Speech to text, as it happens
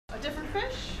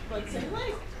But same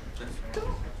lake.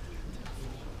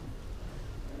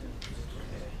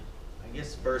 I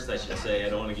guess first I should say I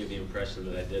don't want to give the impression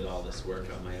that I did all this work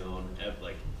on my own.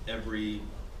 Like every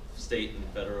state and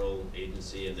federal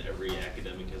agency and every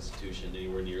academic institution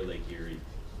anywhere near Lake Erie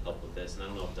helped with this. And I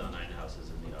don't know if Don Einhaus is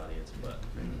in the audience, but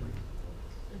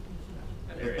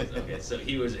there he is. Okay, so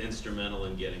he was instrumental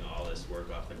in getting all this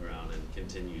work off the ground and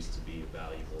continues to be a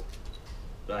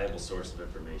valuable source of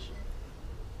information.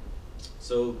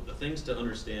 So the things to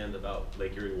understand about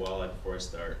Lake Erie walleye before I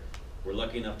start: we're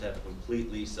lucky enough to have a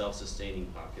completely self-sustaining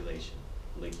population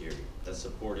in Lake Erie that's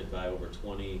supported by over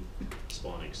 20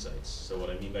 spawning sites. So what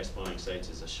I mean by spawning sites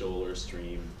is a shoal or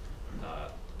stream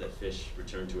that fish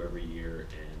return to every year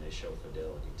and they show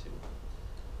fidelity to.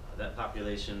 That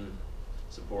population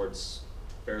supports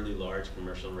fairly large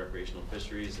commercial and recreational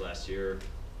fisheries. Last year,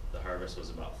 the harvest was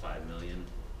about 5 million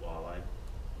walleye.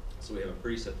 So we have a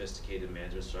pretty sophisticated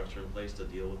management structure in place to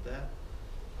deal with that.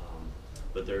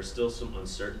 But there are still some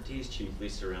uncertainties, chiefly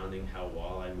surrounding how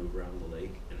walleye move around the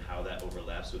lake and how that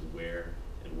overlaps with where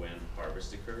and when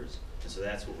harvest occurs. And so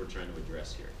that's what we're trying to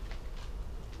address here.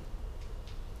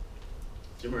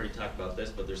 Jim already talked about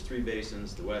this, but there's 3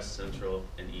 basins: the west, central,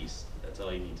 and east. That's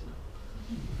all you need to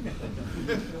know.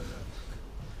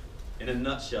 In a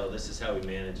nutshell, this is how we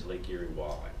manage Lake Erie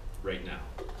walleye right now.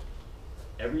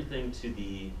 Everything to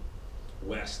the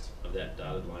west of that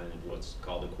dotted line is what's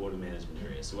called a quota management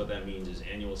area. So what that means is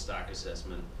annual stock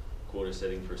assessment, quota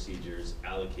setting procedures,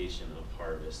 allocation of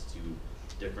harvest to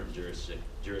different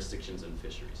jurisdictions and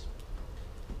fisheries.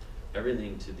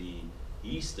 Everything to the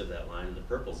east of that line in the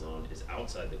purple zone is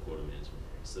outside the quota management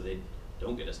area. So they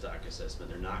don't get a stock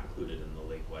assessment. They're not included in the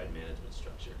lake-wide management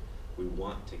structure. We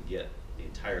want to get the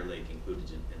entire lake included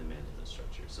in the management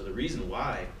structure. So the reason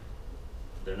why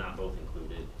they're not both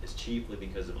included is chiefly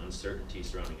because of uncertainty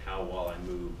surrounding how walleye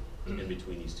move in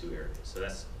between these 2 areas. So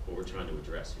that's what we're trying to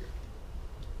address here.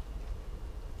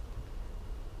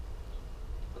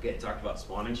 Okay, I talked about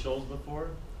spawning shoals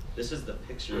before. This is the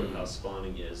picture of how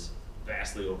spawning is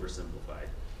vastly oversimplified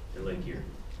in Lake Erie.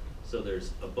 So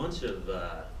there's a bunch of,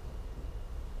 what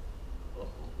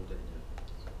did I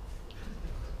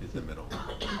do? In the middle.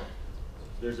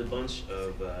 There's a bunch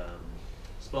of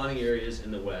spawning areas in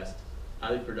the west,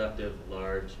 highly productive,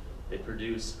 large. They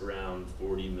produce around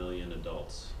 40 million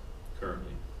adults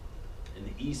currently. In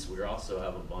the east, we also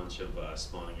have a bunch of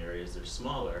spawning areas. They're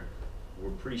smaller.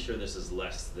 We're pretty sure this is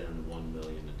less than 1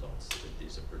 million adults that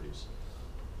these are producing.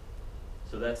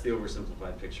 So that's the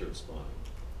oversimplified picture of spawning.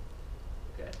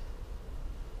 Okay.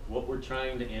 What we're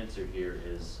trying to answer here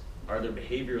is, are there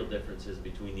behavioral differences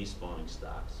between these spawning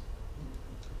stocks?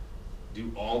 Do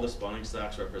all the spawning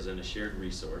stocks represent a shared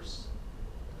resource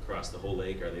across the whole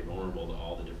lake? Are they vulnerable to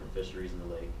all the different fisheries in the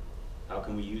lake? How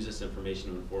can we use this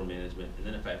information to inform management? And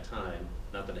then if I have time,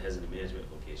 not that it has any management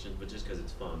implications, but just because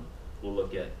it's fun, we'll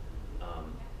look at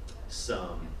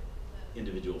some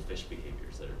individual fish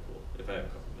behaviors that are cool, if I have a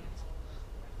couple minutes.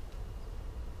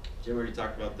 Jim already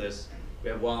talked about this. We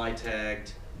have walleye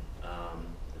tagged.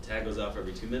 The tag goes off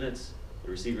every 2 minutes.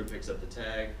 The receiver picks up the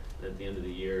tag, and at the end of the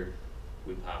year,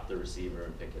 we pop the receiver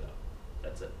and pick it up.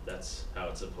 That's it. That's how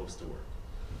it's supposed to work.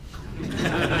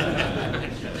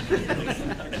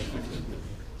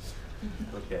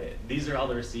 Okay, these are all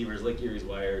the receivers. Lake Erie's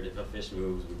wired. If a fish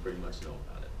moves, we pretty much know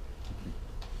about it.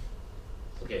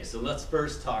 Okay, so let's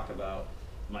first talk about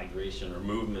migration or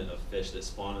movement of fish that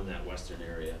spawn in that western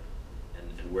area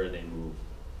and where they move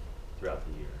throughout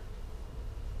the year.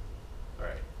 All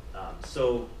right,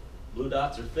 so blue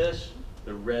dots are fish.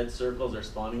 The red circles are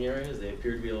spawning areas. They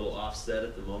appear to be a little offset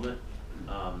at the moment,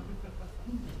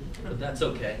 but that's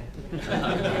okay.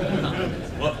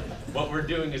 What we're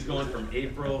doing is going from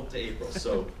April to April.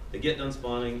 So they get done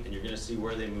spawning, and you're going to see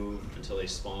where they move until they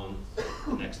spawn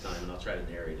the next time, and I'll try to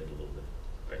narrate it a little bit.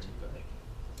 All right, go ahead.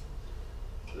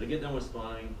 So they get done with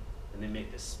spawning, and they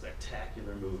make this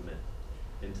spectacular movement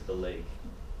into the lake,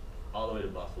 all the way to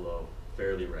Buffalo,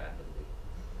 fairly rapidly.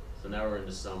 So now we're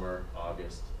into summer,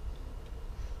 August,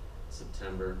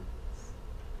 September,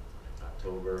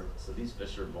 October. So these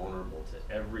fish are vulnerable to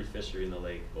every fishery in the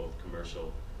lake, both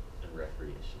commercial and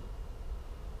recreational.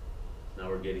 Now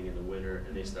we're getting into winter,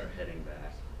 and they start heading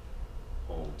back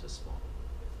home to spawn.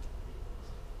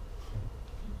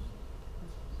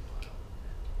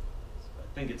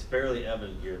 I think it's fairly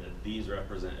evident here that these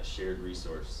represent a shared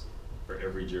resource for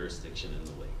every jurisdiction in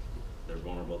the lake. They're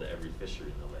vulnerable to every fishery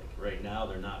in the lake. Right now,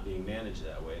 they're not being managed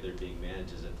that way. They're being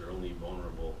managed as if they're only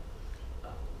vulnerable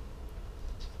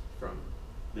from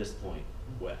this point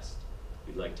west.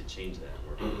 We'd like to change that, and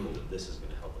we're hopeful that this is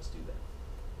going to help us do that.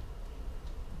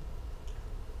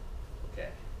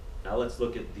 Okay, now let's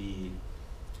look at the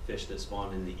fish that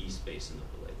spawn in the east basin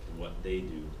of the lake and what they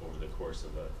do over the course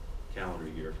of a calendar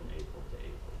year from April to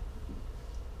April.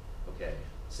 Okay,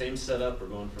 same setup. We're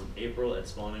going from April at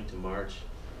spawning to March.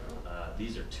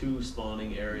 These are 2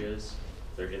 spawning areas.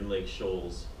 They're in Lake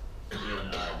Shoals in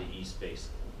the east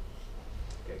basin.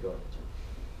 Okay, go ahead, Jim.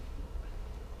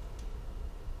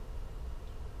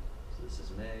 So this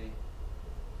is May,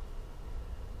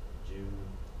 June,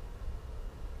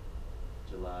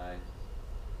 July,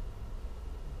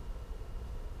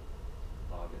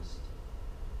 August.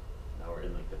 Now we're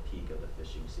in like the peak of the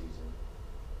fishing season.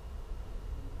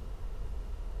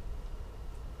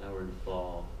 Now we're in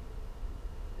fall,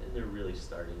 and they're really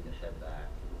starting to head back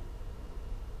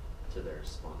to their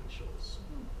spawning shoals.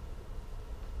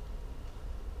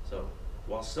 So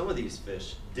while some of these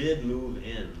fish did move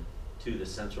in to the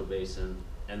central basin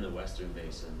and the western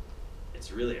basin,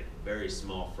 it's really a very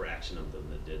small fraction of them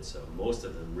that did so. Most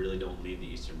of them really don't leave the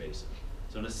eastern basin.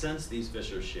 So in a sense, these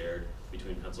fish are shared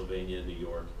between Pennsylvania, New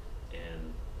York,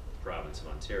 and the province of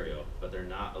Ontario, but they're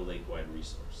not a lake-wide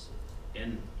resource.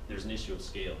 And there's an issue of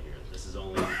scale here. This is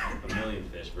only 1 million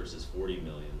fish versus 40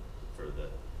 million for the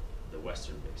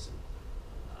western basin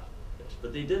fish.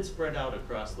 But they did spread out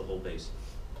across the whole basin.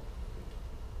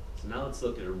 So now let's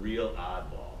look at a real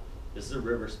oddball. This is a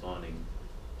river spawning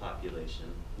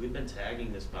population. We've been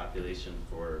tagging this population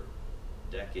for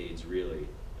decades, really,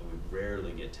 and we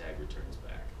rarely get tag returns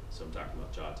back. So I'm talking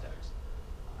about jaw tags.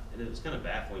 And it was kind of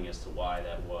baffling as to why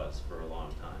that was for a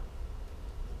long time.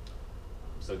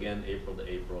 So again, April to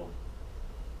April.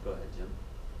 Go ahead, Jim.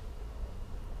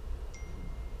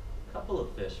 A couple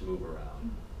of fish move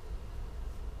around.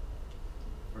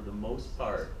 For the most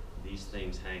part, these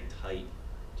things hang tight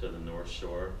to the north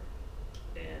shore,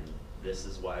 and this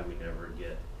is why we never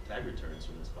get tag returns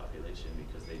from this population,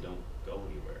 because they don't go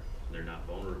anywhere. They're not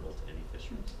vulnerable to any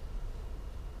fisheries,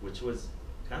 which was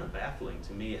kind of baffling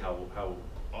to me, how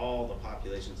all the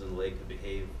populations in the lake could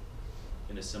behave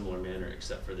in a similar manner,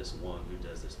 except for this one who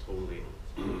does this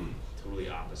totally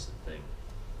opposite thing.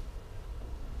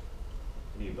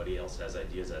 Anybody else has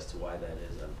ideas as to why that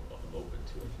is? I'm open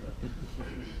to it.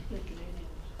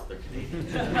 But they're Canadian.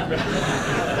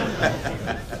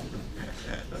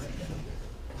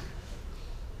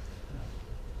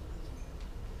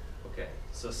 Okay,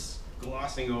 so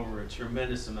glossing over a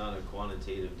tremendous amount of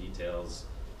quantitative details,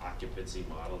 occupancy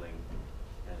modeling,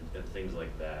 and things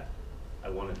like that, I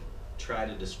want to try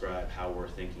to describe how we're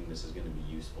thinking this is going to be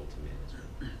useful to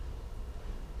management.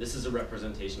 This is a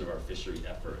representation of our fishery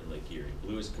effort in Lake Erie.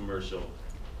 Blue is commercial,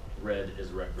 red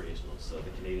is recreational. So the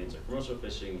Canadians are commercial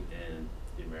fishing and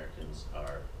the Americans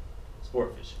are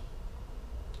sport fishing.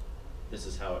 This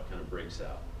is how it kind of breaks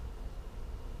out.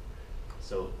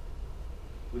 So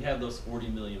we have those 40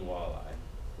 million walleye.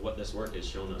 What this work has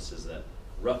shown us is that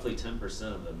roughly 10%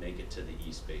 of them make it to the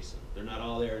east basin. They're not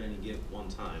all there at any given one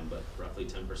time, but roughly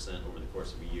 10% over the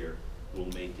course of a year will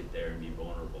make it there and be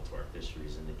vulnerable to our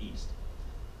fisheries in the east.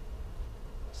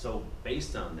 So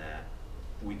based on that,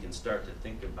 we can start to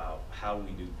think about how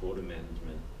we do quota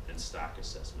management and stock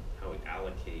assessment, how we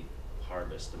allocate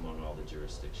harvest among all the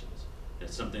jurisdictions. And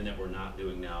it's something that we're not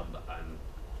doing now, but I'm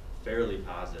fairly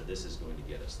positive this is going to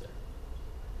get us there.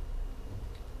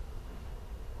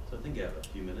 So I think I have a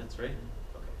few minutes, right?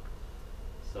 Okay.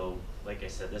 So, like I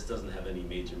said, this doesn't have any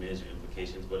major management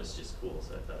implications, but it's just cool,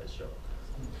 so I thought I'd show it.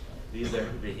 These are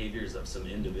behaviors of some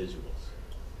individuals.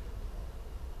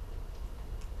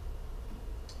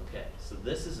 Okay, so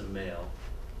this is a male,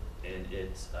 and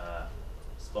it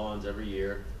spawns every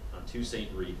year on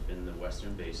Toussaint Reef in the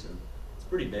western basin. It's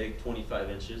pretty big, 25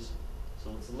 inches. So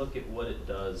let's look at what it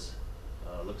does,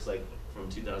 looks like from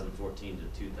 2014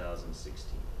 to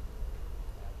 2016.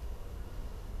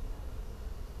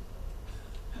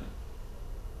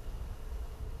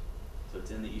 So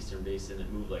it's in the eastern basin. It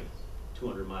moved like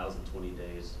 200 miles in 20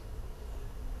 days,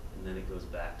 and then it goes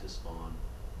back to spawn.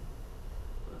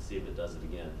 Let's see if it does it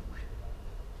again.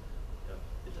 Yep,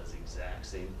 it does the exact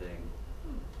same thing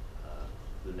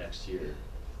the next year.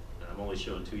 And I'm only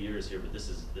showing 2 years here, but this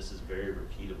is very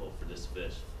repeatable for this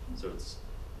fish. So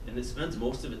and it spends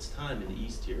most of its time in the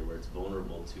east here, where it's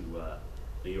vulnerable to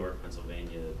New York,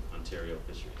 Pennsylvania, Ontario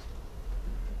fisheries.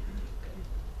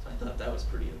 So I thought that was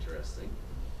pretty interesting.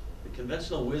 The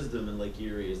conventional wisdom in Lake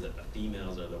Erie is that the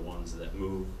females are the ones that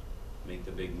move, make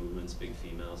the big movements, big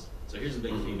females. So here's a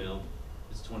big female.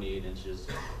 It's 28 inches.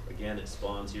 Again, it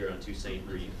spawns here on Toussaint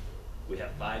Reef. We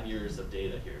have 5 years of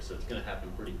data here, so it's going to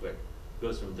happen pretty quick. It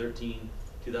goes from 2013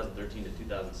 to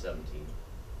 2017.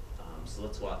 So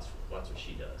let's watch what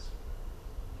she does.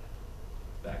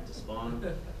 Back to spawn.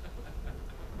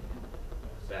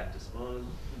 Back to spawn.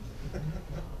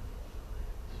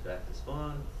 She's back to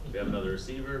spawn. We have another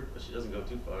receiver, but she doesn't go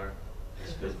too far.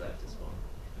 She goes back to spawn.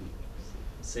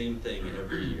 Same thing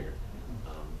every year.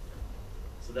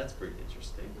 So that's pretty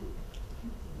interesting.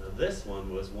 Now this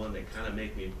one was one that kind of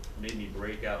made me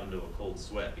break out into a cold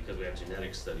sweat because we have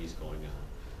genetic studies going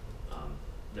on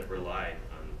that rely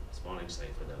on spawning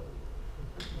site fidelity.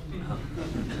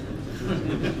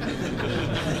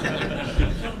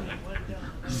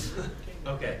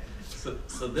 Okay,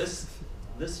 so this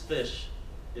fish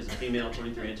is a female,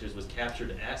 23 inches, was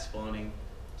captured at spawning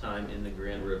time in the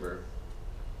Grand River,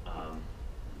 and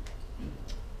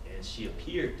she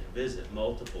appeared to visit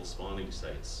multiple spawning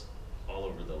sites all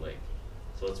over the lake.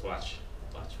 So let's watch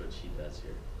what she does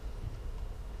here.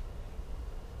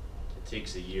 It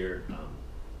takes a year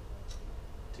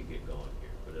to get going here,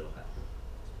 but it'll happen.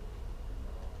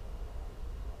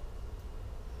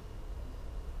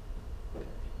 Okay.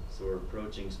 So we're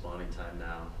approaching spawning time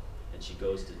now, and she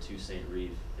goes to Toussaint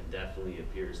Reef and definitely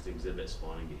appears to exhibit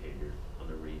spawning behavior on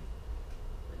the reef.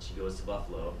 And she goes to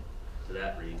Buffalo, to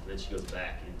that reef, and then she goes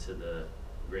back into the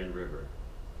Grand River.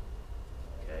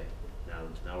 Okay,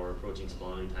 now we're approaching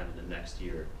spawning time in the next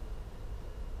year.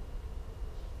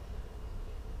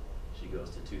 She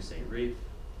goes to Toussaint Reef,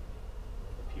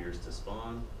 appears to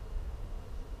spawn,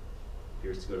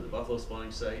 appears to go to the Buffalo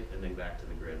spawning site, and then back to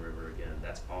the Grand River again.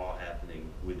 That's all happening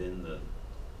within the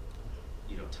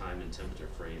time and temperature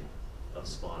frame of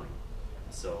spawning.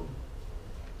 So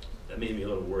that made me a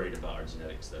little worried about our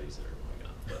genetic studies that are going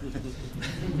on.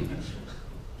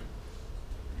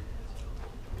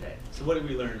 But okay, so what did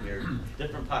we learn here?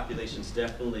 Different populations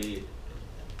definitely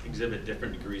exhibit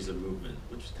different degrees of movement,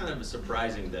 which is kind of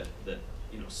surprising that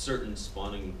certain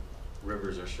spawning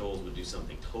rivers or shoals would do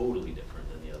something totally different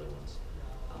than the other ones.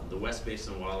 The West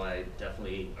Basin walleye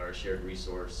definitely are a shared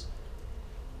resource.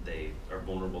 They are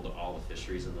vulnerable to all the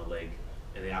fisheries in the lake,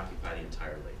 and they occupy the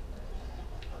entire lake.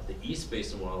 The East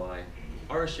Basin walleye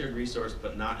are a shared resource,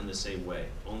 but not in the same way,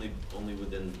 only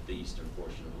within the eastern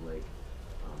portion of the lake.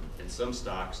 And some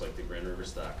stocks, like the Grand River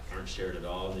stock, aren't shared at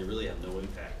all, and they really have no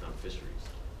impact on fisheries.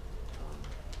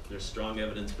 There's strong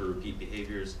evidence for repeat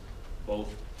behaviors, both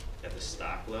at the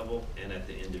stock level and at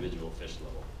the individual fish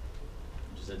level,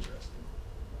 which is interesting.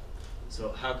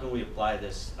 So how can we apply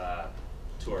this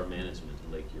to our management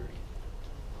in Lake Erie?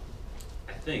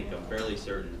 I'm fairly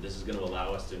certain this is going to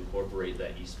allow us to incorporate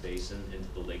that East Basin into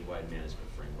the lake-wide management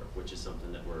framework, which is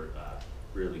something that we're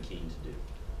really keen to do.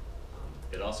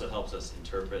 It also helps us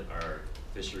interpret our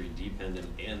fishery-dependent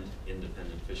and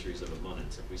independent fisheries of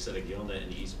abundance. If we set a gill net in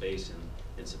the East Basin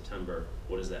in September,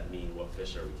 what does that mean? What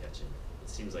fish are we catching? It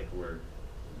seems like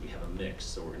we have a mix,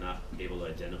 so we're not able to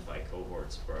identify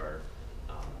cohorts for our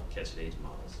catch and age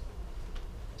models.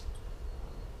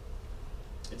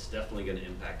 It's definitely going to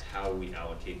impact how we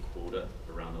allocate quota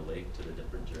around the lake to the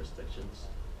different jurisdictions.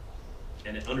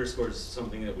 And it underscores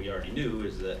something that we already knew,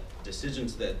 is that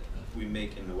decisions that we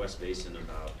make in the West Basin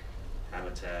about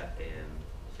habitat and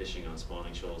fishing on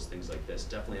spawning shoals, things like this,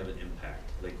 definitely have an impact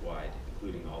lake-wide,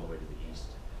 including all the way to the east.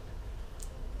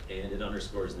 And it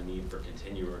underscores the need for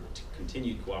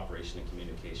continued cooperation and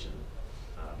communication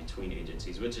between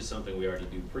agencies, which is something we already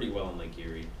do pretty well in Lake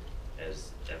Erie,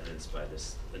 as evidenced by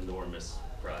this enormous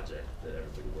project that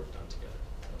everybody worked on together.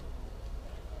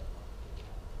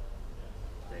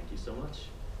 Thank you so much.